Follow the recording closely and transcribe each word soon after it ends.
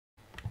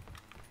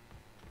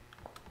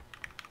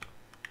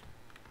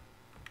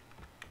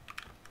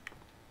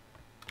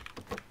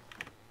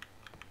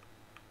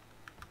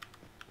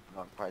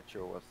Not quite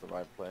sure what's the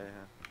right play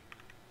here.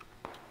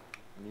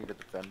 Need a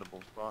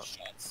defendable spot.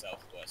 Shot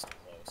southwest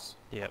close.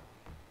 Yep.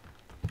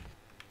 Well,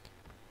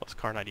 it's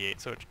car 98,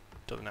 so it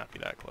doesn't have to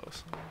be that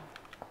close.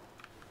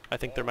 I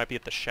think there might be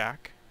at the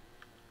shack.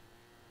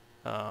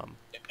 If they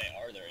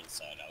are, they're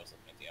inside. I was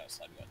looking at the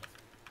outside.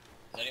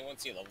 Does anyone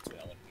see a level 2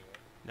 element anywhere?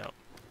 No.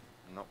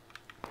 Nope.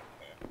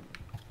 Okay.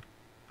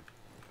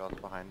 Shots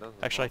behind us.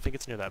 Actually, I think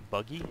it's near that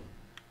buggy.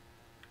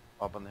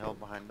 Up on the hill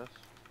behind us.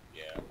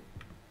 Yeah.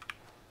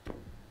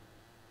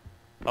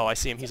 Oh, I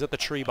see him. He's at the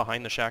tree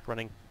behind the shack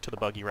running to the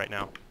buggy right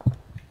now.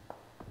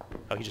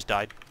 Oh, he just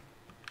died.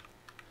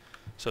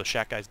 So the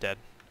shack guy's dead.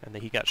 And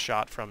then he got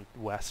shot from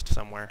west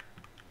somewhere.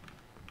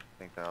 I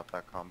think they're up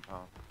that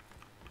compound.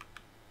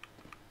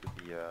 Could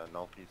be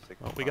northeast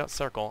 6. Oh, we got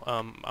circle.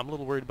 I'm a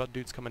little worried about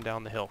dudes coming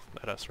down the hill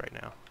at us right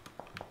now.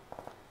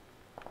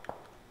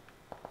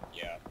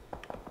 Yeah.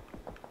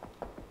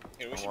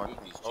 Here, we should move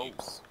these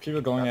jeeps.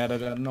 People going at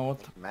it at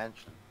north.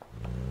 Mansion.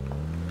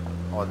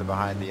 Oh, they're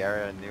behind the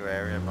area, new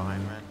area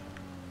behind mansion.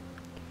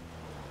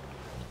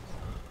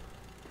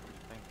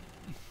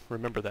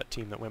 Remember that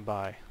team that went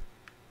by.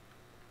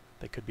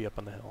 They could be up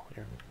on the hill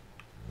here.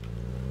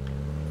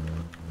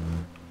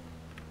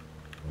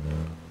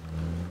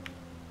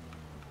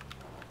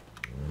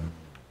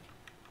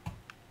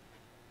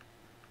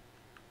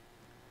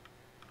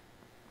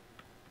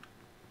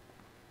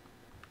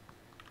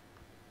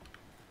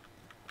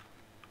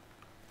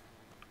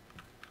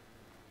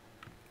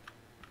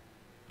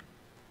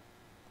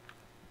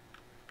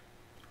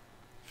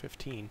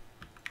 $15.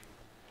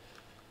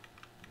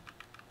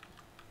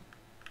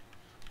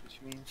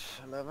 Which means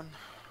 11.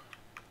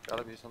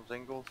 Gotta be some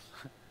singles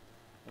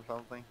or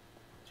something.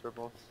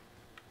 Triples.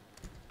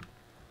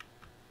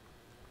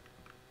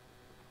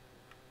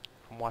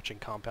 I'm watching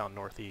compound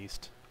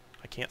northeast.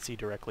 I can't see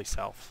directly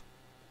south.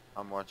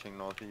 I'm watching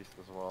northeast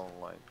as well,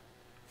 like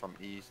from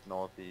east,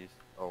 northeast,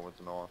 over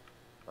to north.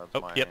 That's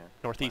Oh, my, yep,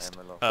 northeast.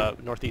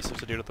 Northeast,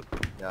 there's a dude at the...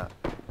 Yeah.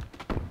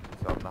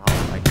 He's up in the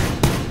house. I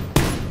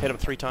can Hit him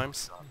 3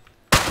 times.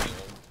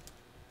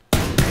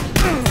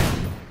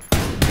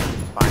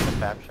 find the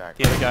fab shack.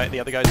 The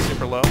other guy's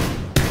super low.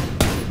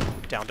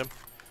 Downed him.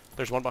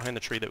 There's one behind the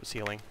tree that was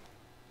healing.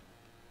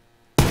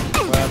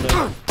 Where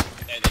the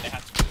They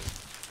have to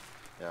move.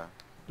 Yeah.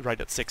 Right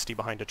at 60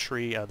 behind a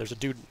tree. There's a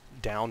dude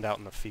downed out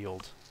in the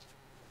field.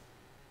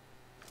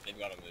 They've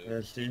got to move.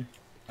 Where's he?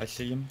 I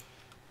see him.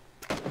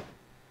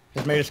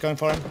 His mate is going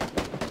for him.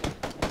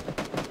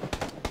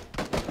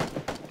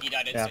 He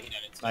died inside. Yeah. He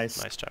died inside.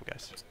 Nice. Nice job,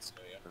 guys. Yeah.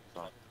 Good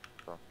stuff.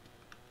 So,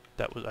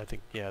 That was, I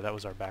think, yeah, that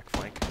was our back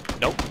flank.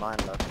 Nope. mine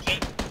left.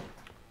 Shit.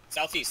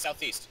 Southeast,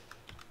 southeast.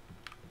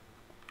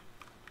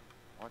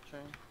 Watching.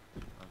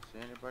 Don't see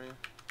anybody.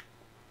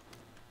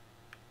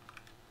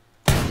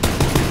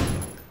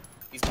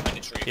 He's behind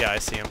a tree. Yeah, I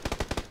see him.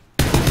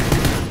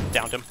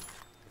 Downed him.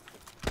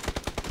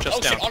 Just Oh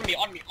down. shit, on me,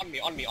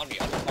 on the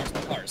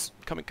cars.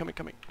 Coming.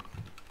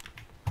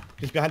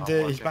 He's behind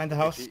the. He's behind the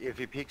house. If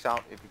he peeks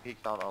out,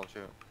 I'll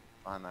shoot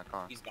behind that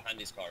car. He's behind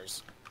these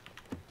cars.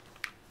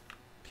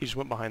 He just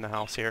went behind the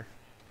house here.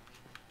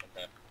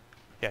 Okay.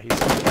 Yeah, he's...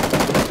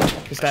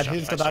 He's dead. shot,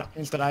 He's nice dead. shot.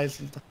 He's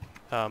dead.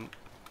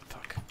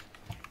 Fuck.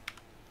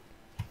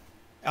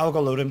 I'll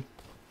go loot him.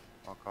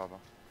 I'll cover.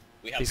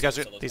 We have These guys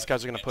are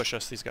gonna push. push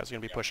us. These guys are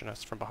gonna be pushing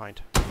us from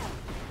behind.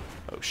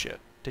 Oh shit.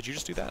 Did you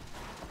just do that?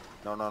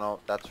 No.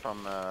 That's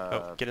from.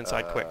 Oh, get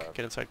inside quick.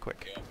 Get inside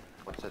quick. Yeah.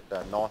 What's it?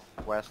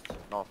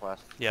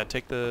 Northwest. Yeah,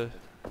 take the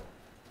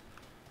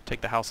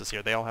houses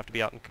here. They all have to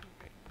be out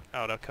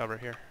of cover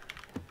here.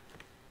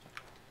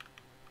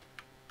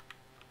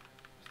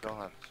 Still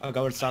have. I'll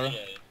go with Sarah. Yeah,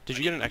 Did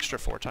you get an extra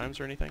 4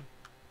 times or anything?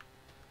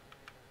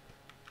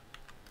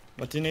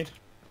 What do you need?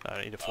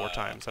 I need a 4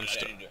 times. I'm I just.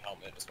 didn't do a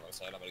helmet. Just one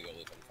side. I'm gonna go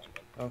loot them and find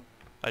one.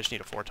 I just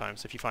need a 4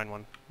 times. If you find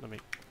one, let me.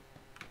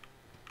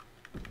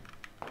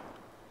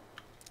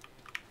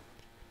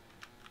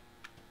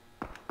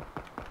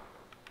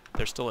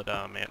 They're still at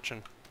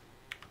mansion.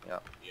 Yeah.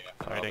 Yeah.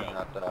 Fighting. Okay.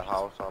 At the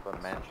house up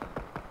at mansion.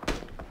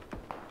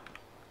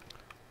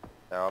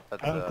 They're up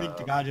at I don't think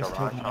the guy just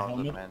garage took my house at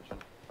helmet. mansion.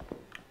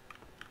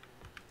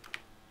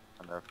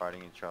 And they're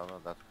fighting each other.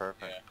 That's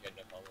perfect. Yeah, get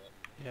no helmet.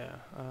 Yeah.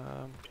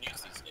 You can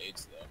use these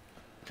nades though.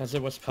 Because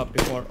it was cut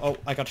before. Oh,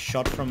 I got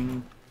shot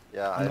from.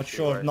 Yeah, I'm I not see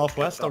sure, where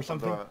northwest it's up or from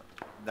something?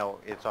 No,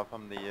 it's up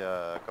from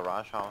the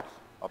garage house,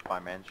 up by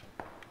mansion.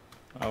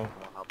 Oh. The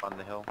one up on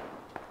the hill.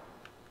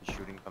 He's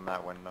shooting from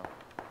that window.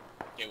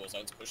 Okay, well,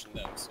 Zone's pushing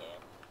them, so.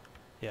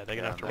 Yeah, they're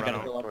gonna have to they're run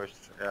gonna out. push.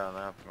 Yeah, they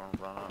have to go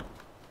run out.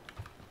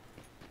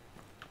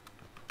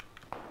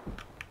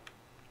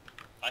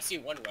 I see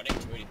one running,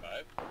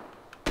 285.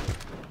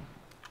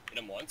 Hit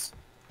him once.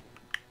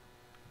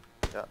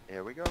 Yeah,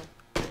 here we go.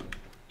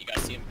 You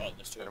guys see him? Oh,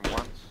 there's 2 Hit of him them.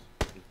 once.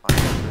 He's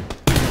behind the tree.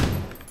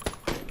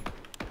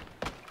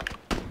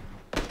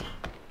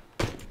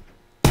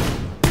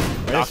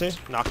 Where is he?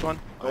 Knocked one.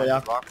 Oh, yeah.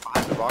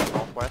 Behind the rock,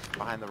 northwest.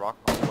 Behind the rock,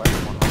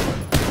 northwest. One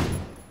northwest.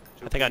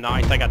 I think I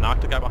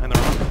knocked the guy behind the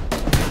rock.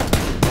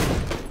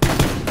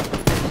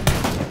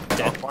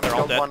 dead. They're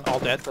all dead. All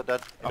dead. So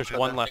dead. There's Okay,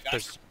 one dead. left. Guys,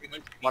 There's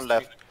 300, one he's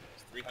left.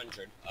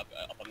 300 up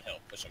on the hill.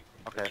 Push him.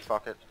 Okay,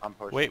 fuck it. I'm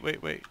pushing.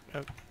 wait.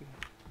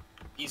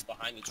 He's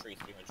behind the tree.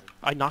 300.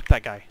 I knocked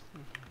that guy.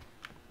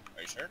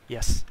 Are you sure?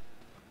 Yes.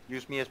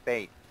 Use me as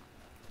bait.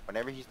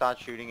 Whenever he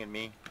starts shooting at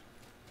me,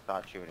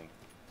 start shooting.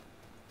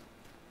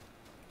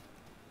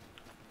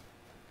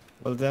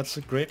 Well, that's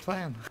a great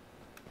plan.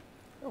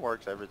 It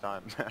works every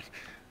time.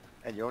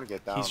 And you only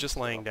get down. He's just so.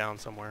 laying down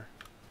somewhere.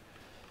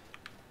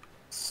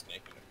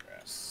 Snake in the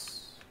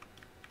grass.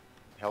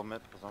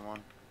 Helmet for someone.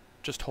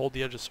 Just hold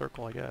the edge of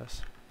circle, I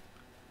guess.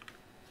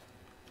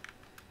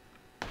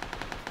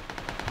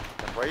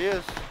 That's where he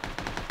is.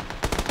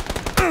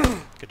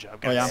 Good job, Oh,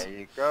 guys. yeah. There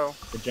you go.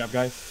 Good job,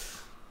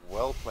 guys.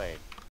 Well played.